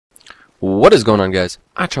What is going on, guys?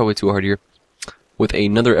 I try way too hard here with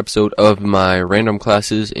another episode of my random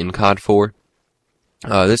classes in COD 4.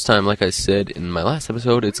 This time, like I said in my last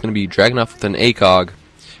episode, it's going to be Dragunov with an ACOG.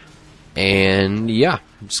 And yeah,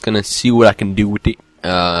 I'm just going to see what I can do with it.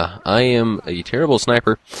 I am a terrible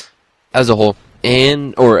sniper as a whole,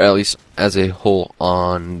 or at least as a whole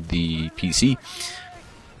on the PC.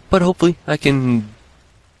 But hopefully I can...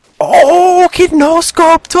 Oh, get no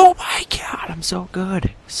scoped! Oh my god, I'm so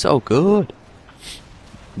good. So good.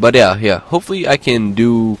 But yeah, hopefully I can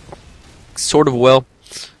do sort of well.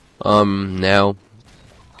 Now,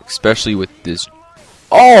 especially with this...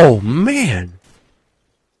 Oh, man!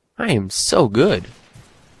 I am so good.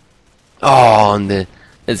 Oh, and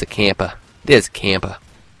there's a camper. There's a camper.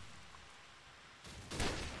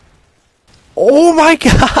 Oh my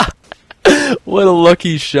god! What a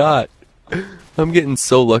lucky shot. I'm getting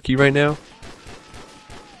so lucky right now.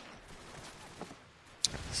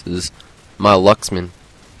 This is my Luxman.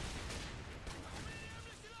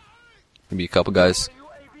 Maybe a couple guys.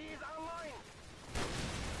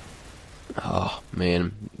 Oh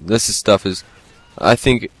man, this stuff is. I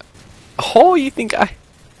think. Oh, you think I?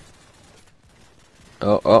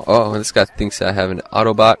 Oh! This guy thinks I have an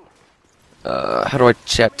Autobot. How do I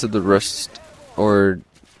chat to the rest? Or.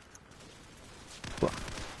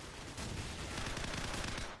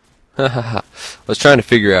 I was trying to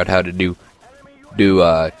figure out how to do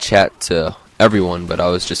chat to everyone, but I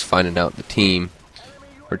was just finding out the team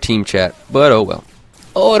or team chat. But oh well.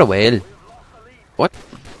 Oh well. What?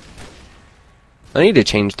 I need to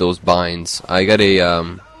change those binds. I got a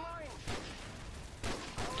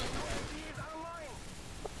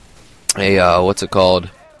what's it called?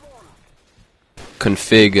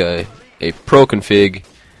 Config, a pro config,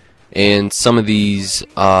 and some of these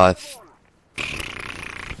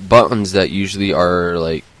buttons that usually are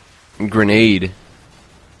like grenade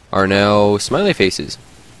are now smiley faces.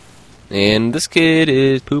 And this kid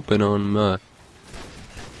is pooping on my...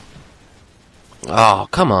 Oh,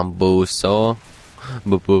 come on, Bosa.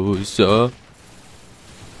 Bosa.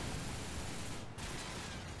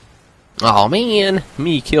 Oh man,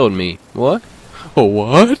 me killed me. What? Oh,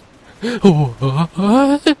 what?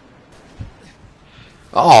 What?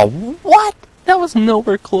 Oh, what? That was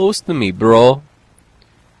nowhere close to me, bro.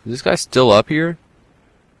 Is this guy still up here?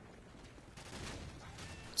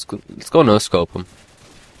 Let's go no scope him.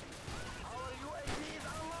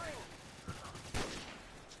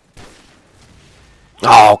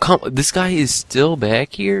 Oh, come! This guy is still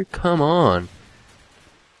back here? Come on.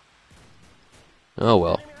 Oh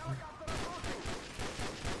well.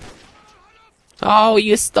 Oh,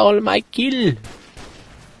 you stole my kill.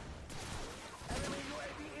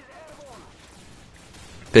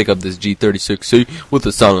 Pick up this G36C with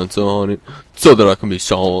a silencer on it, so that I can be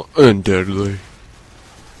silent and deadly.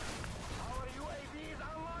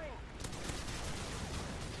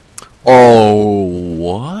 Oh,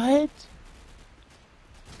 what?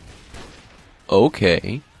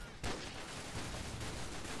 Okay.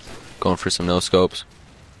 Going for some no-scopes.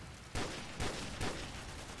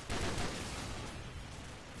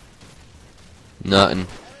 Nothing.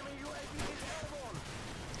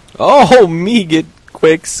 Oh, me get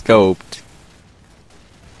quick scoped.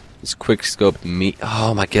 This quick scoped me.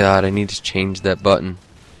 Oh my god, I need to change that button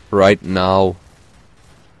right now.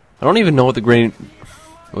 I don't even know what the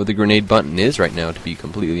grenade button is right now, to be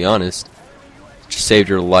completely honest. Just saved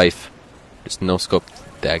your life. Just no scope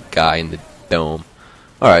that guy in the dome.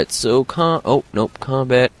 Alright, so oh nope,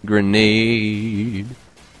 combat grenade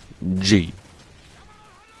G.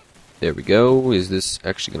 There we go. Is this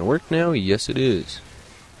actually gonna work now? Yes it is.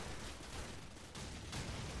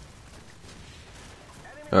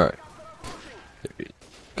 Alright.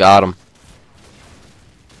 Got him.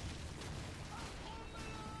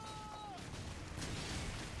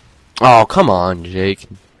 Oh, come on, Jake.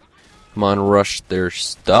 Come on, rush their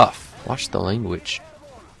stuff. Watch the language.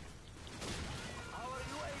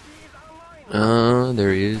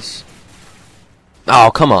 There he is.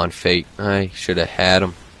 Oh, come on, Fate. I should have had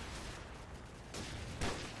him.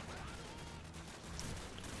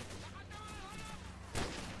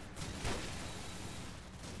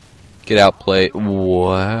 Get out, play.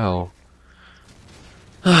 Wow.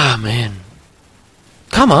 Ah, man.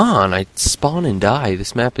 Come on, I spawn and die.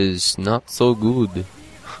 This map is not so good.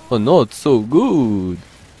 Oh, not so good.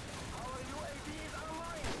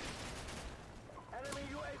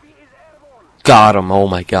 Got him. Oh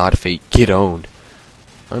my god, Fate. Get owned.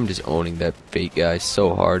 I'm just owning that Fate guy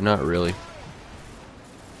so hard. Not really.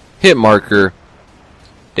 Hit marker.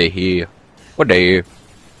 They here. What they here?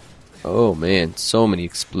 Oh man, so many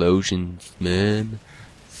explosions, man.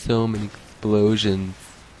 So many explosions.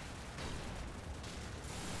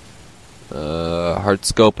 Hard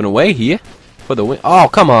scoping away here for the win. Oh,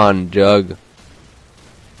 come on, Jug.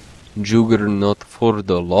 Juggernaut for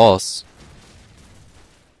the loss.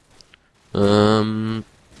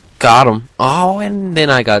 Got him. Oh, and then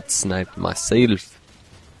I got sniped myself.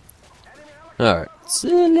 Alright, so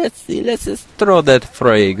let's see. Let's just throw that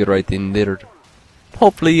frag right in there.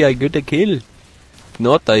 Hopefully I get a kill. If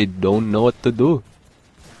not, I don't know what to do.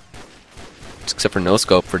 Except for no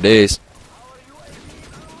scope for days.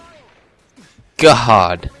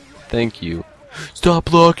 God. Thank you. Stop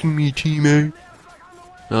blocking me, teammate.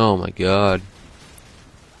 Oh my god.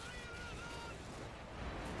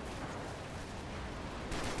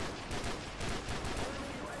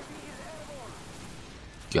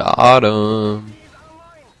 Got him.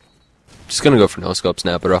 Just gonna go for no scopes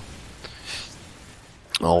now, bro.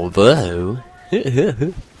 Although,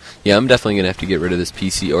 yeah, I'm definitely gonna have to get rid of this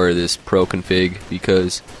PC or this pro config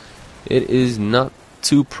because it is not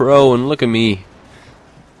too pro. And look at me,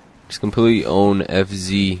 just completely own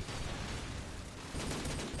FZ.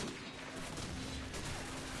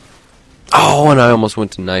 Oh, and I almost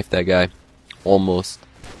went to knife that guy. Almost.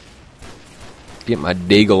 Get my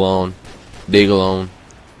daggle on. Daggle on.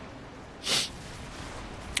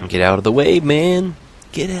 Get out of the way, man.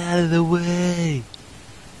 Get out of the way.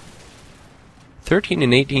 13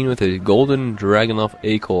 and 18 with a golden Dragunov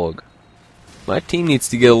ACOG. My team needs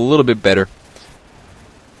to get a little bit better.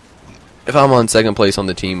 If I'm on second place on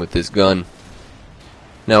the team with this gun.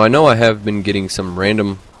 Now, I know I have been getting some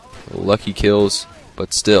random lucky kills,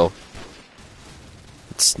 but still.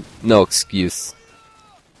 It's no excuse.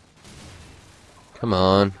 Come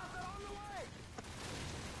on.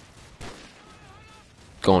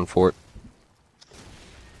 Going for it.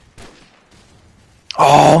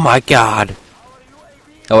 Oh my god!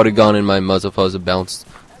 I would have gone in my muzzle fuzz, bounced.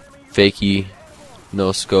 Fakey.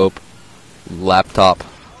 No scope. Laptop.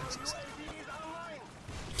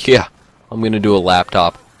 Yeah, I'm gonna do a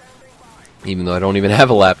laptop. Even though I don't even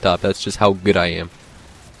have a laptop, that's just how good I am.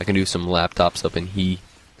 I can do some laptops up in here.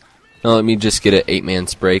 Now let me just get an 8-man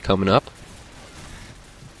spray coming up.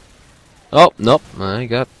 Oh, nope, I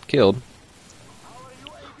got killed.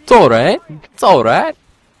 It's alright. It's alright.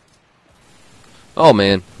 Oh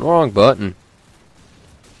man, wrong button.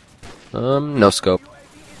 No scope.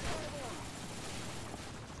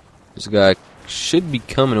 This guy should be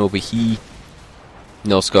coming over here.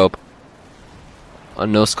 No scope.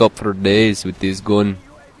 No scope for days with this gun.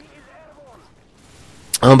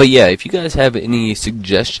 But yeah, if you guys have any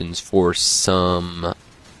suggestions for some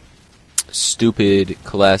stupid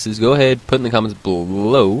classes, go ahead, put in the comments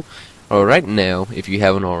below. Or right now, if you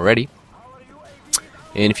haven't already.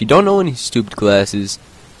 And if you don't know any stupid classes,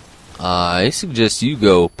 I suggest you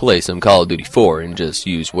go play some Call of Duty 4 and just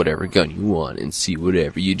use whatever gun you want and see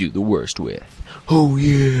whatever you do the worst with. Oh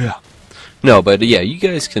yeah. No, but yeah, you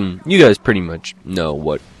guys pretty much know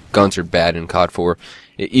what guns are bad in COD 4.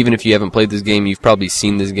 Even if you haven't played this game, you've probably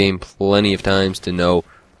seen this game plenty of times to know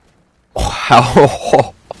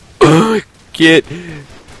how get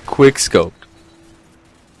quick scoped.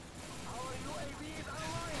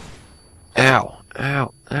 Ow,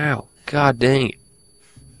 ow, ow. God dang it.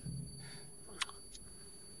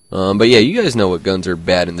 But yeah, you guys know what guns are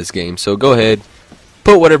bad in this game, so go ahead,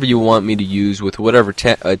 put whatever you want me to use with whatever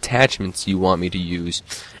attachments you want me to use,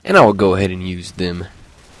 and I will go ahead and use them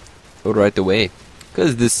right away,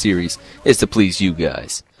 because this series is to please you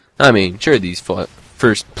guys. I mean, sure, these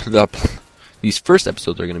first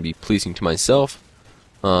episodes are going to be pleasing to myself,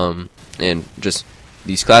 and just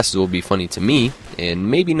these classes will be funny to me, and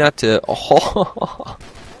maybe not to all,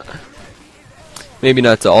 maybe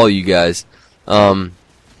not to all you guys.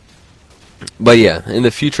 But yeah, in the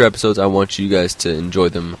future episodes, I want you guys to enjoy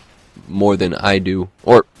them more than I do.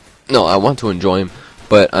 Or, no, I want to enjoy them,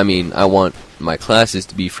 but I mean, I want my classes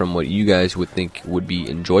to be from what you guys would think would be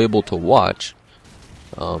enjoyable to watch.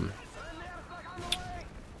 So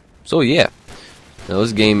yeah, now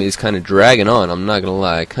this game is kind of dragging on. I'm not gonna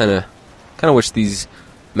lie. I kind of wish these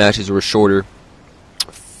matches were shorter,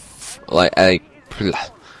 like they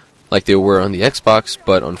were on the Xbox.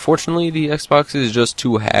 But unfortunately, the Xbox is just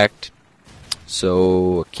too hacked.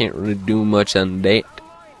 So I can't really do much on that.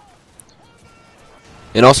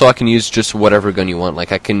 And also I can use just whatever gun you want.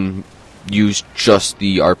 Like I can use just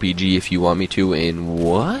the RPG if you want me to. And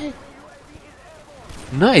what?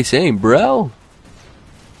 Nice aim, bro.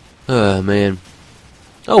 Man.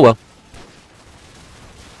 Oh well.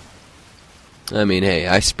 I mean, hey,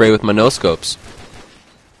 I spray with my no-scopes.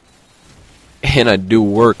 And I do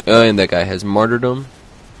work. And that guy has martyrdom.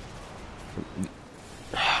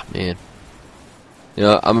 Man. You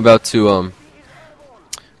know, I'm about to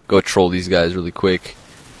go troll these guys really quick.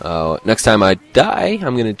 Next time I die,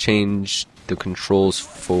 I'm gonna change the controls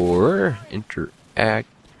for interact.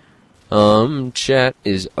 Chat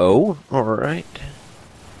is O. Alright.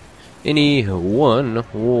 Anyone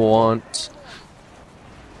wants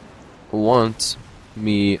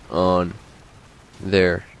me on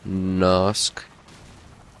their Nosk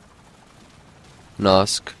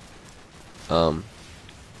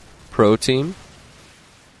pro team?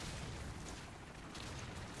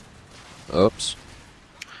 Oops.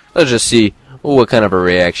 Let's just see what kind of a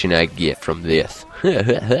reaction I get from this.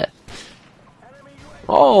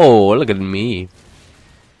 Oh, look at me.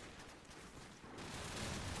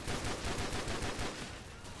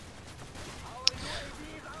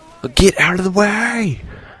 Get out of the way!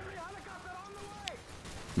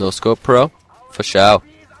 No scope pro? For sure.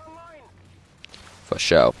 For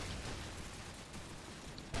sure.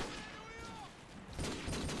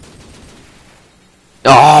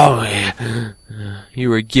 Oh, yeah. You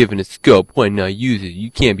were given a scope. Why not use it?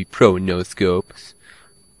 You can't be pro with no scopes.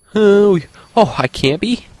 Oh, I can't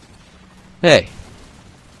be? Hey.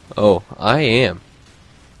 Oh, I am.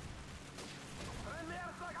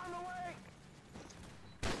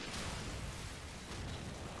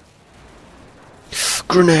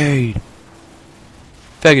 Grenade!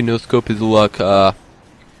 Faggot no scope is luck.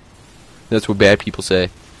 That's what bad people say.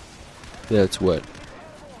 That's what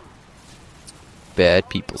bad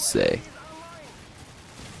people say.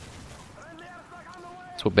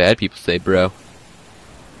 That's what bad people say, bro.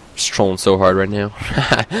 Just trolling so hard right now.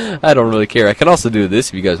 I don't really care. I could also do this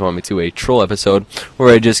if you guys want me to, a troll episode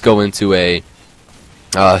where I just go into a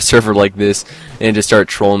server like this and just start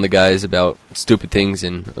trolling the guys about stupid things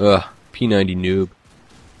and P90 noob.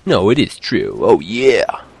 No, it is true. Oh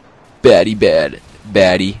yeah. Baddie bad.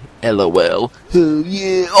 Baddie. LOL. Oh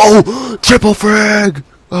yeah. Oh! Triple frag!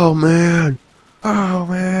 Oh man. Oh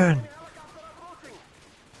man.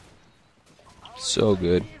 So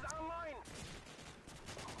good.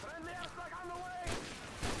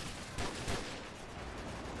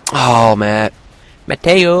 Oh, Matt.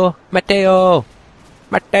 Mateo. Mateo.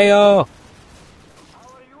 Mateo.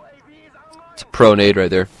 It's a pro nade right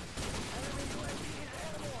there.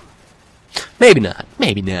 Maybe not.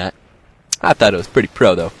 Maybe not. I thought it was pretty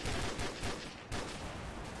pro, though.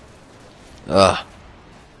 Ugh.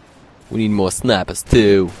 We need more snipers,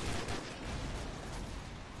 too.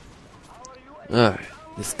 Alright.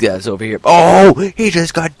 This guy's over here. Oh! He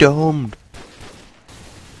just got domed.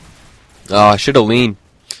 Oh, I should have leaned.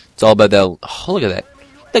 It's all about that. Oh, look at that.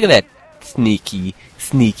 Look at that sneaky,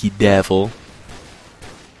 sneaky devil.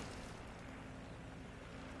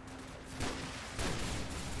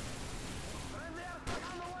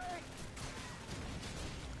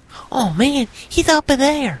 Oh man, he's up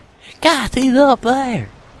there. Guys, he's up there.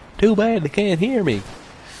 Too bad they can't hear me.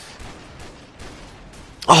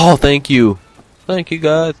 Oh, thank you. Thank you,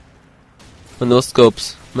 guys. On those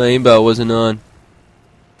scopes, my aimbot wasn't on.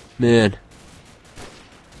 Man.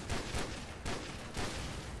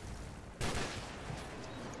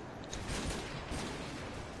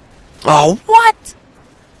 Oh, what?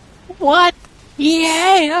 What?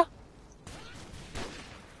 Yeah.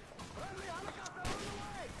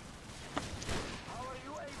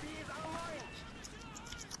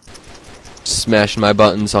 Smashing my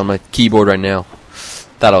buttons on my keyboard right now.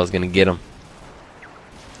 Thought I was gonna get them.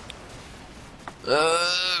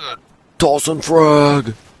 Tossing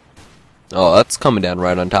frog. Oh, that's coming down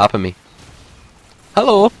right on top of me.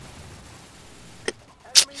 Hello.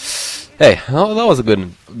 Hey, oh, that was a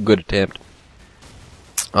good attempt.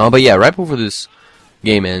 But yeah, right before this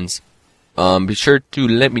game ends, be sure to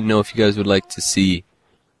let me know if you guys would like to see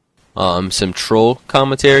some troll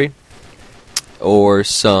commentary or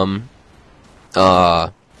some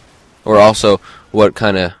or also what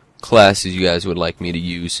kind of classes you guys would like me to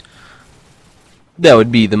use. That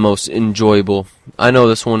would be the most enjoyable. I know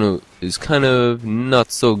this one is kind of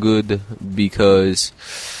not so good because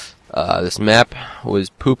this map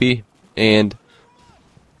was poopy, and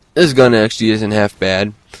this gun actually isn't half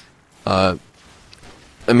bad. I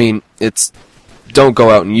mean, it's don't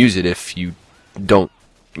go out and use it if you don't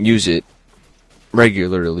use it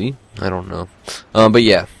regularly. I don't know, but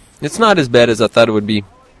yeah, it's not as bad as I thought it would be,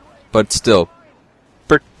 but still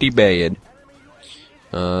pretty bad.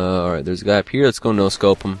 Alright, there's a guy up here. Let's go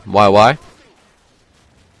no-scope him. Why?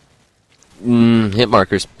 Hit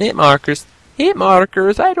markers. Hit markers. Hit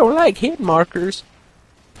markers. I don't like hit markers.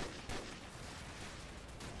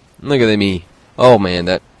 Look at me. Oh man,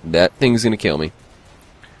 that thing's gonna kill me.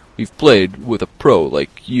 We've played with a pro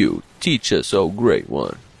like you. Teach us, oh great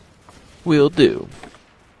one. Will do.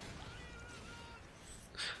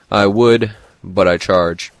 I would, but I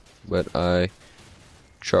charge. But I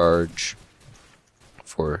charge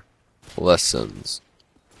for lessons.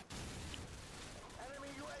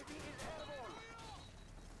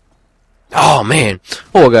 Oh man!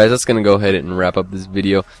 Well guys, that's gonna go ahead and wrap up this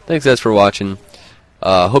video. Thanks guys for watching.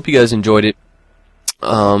 Hope you guys enjoyed it.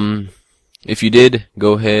 If you did,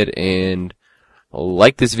 go ahead and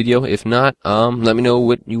like this video. If not, let me know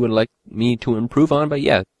what you would like me to improve on. But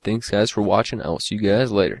yeah, thanks guys for watching. I will see you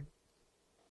guys later.